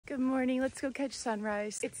Good morning, let's go catch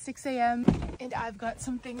sunrise. It's 6 a.m. and I've got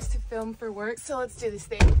some things to film for work, so let's do this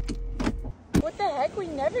thing. What the heck? We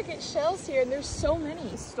never get shells here and there's so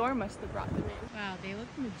many. Storm must have brought them in. Wow, they look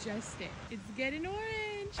majestic. It's getting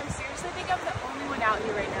orange. I seriously think I'm the only one out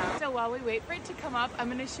here right now. So while we wait for it to come up, I'm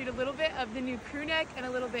gonna shoot a little bit of the new crew neck and a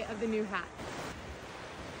little bit of the new hat.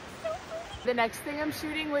 The next thing I'm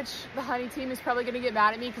shooting, which the Honey team is probably gonna get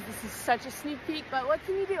mad at me because this is such a sneak peek, but what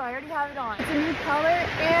can you do? I already have it on. It's a new color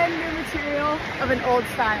and new material of an old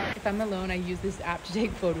style. If I'm alone, I use this app to take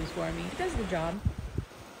photos for me. It does the job.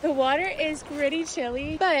 The water is pretty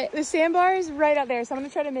chilly, but the sandbar is right out there, so I'm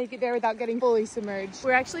gonna try to make it there without getting fully submerged.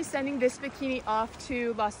 We're actually sending this bikini off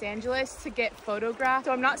to Los Angeles to get photographed,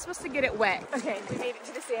 so I'm not supposed to get it wet. Okay, we made it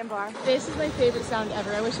to the sandbar. This is my favorite sound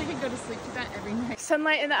ever. I wish I could go to sleep to that every night.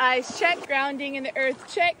 Sunlight in the eyes, check. Grounding in the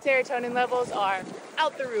earth, check. Serotonin levels are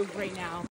out the roof right now.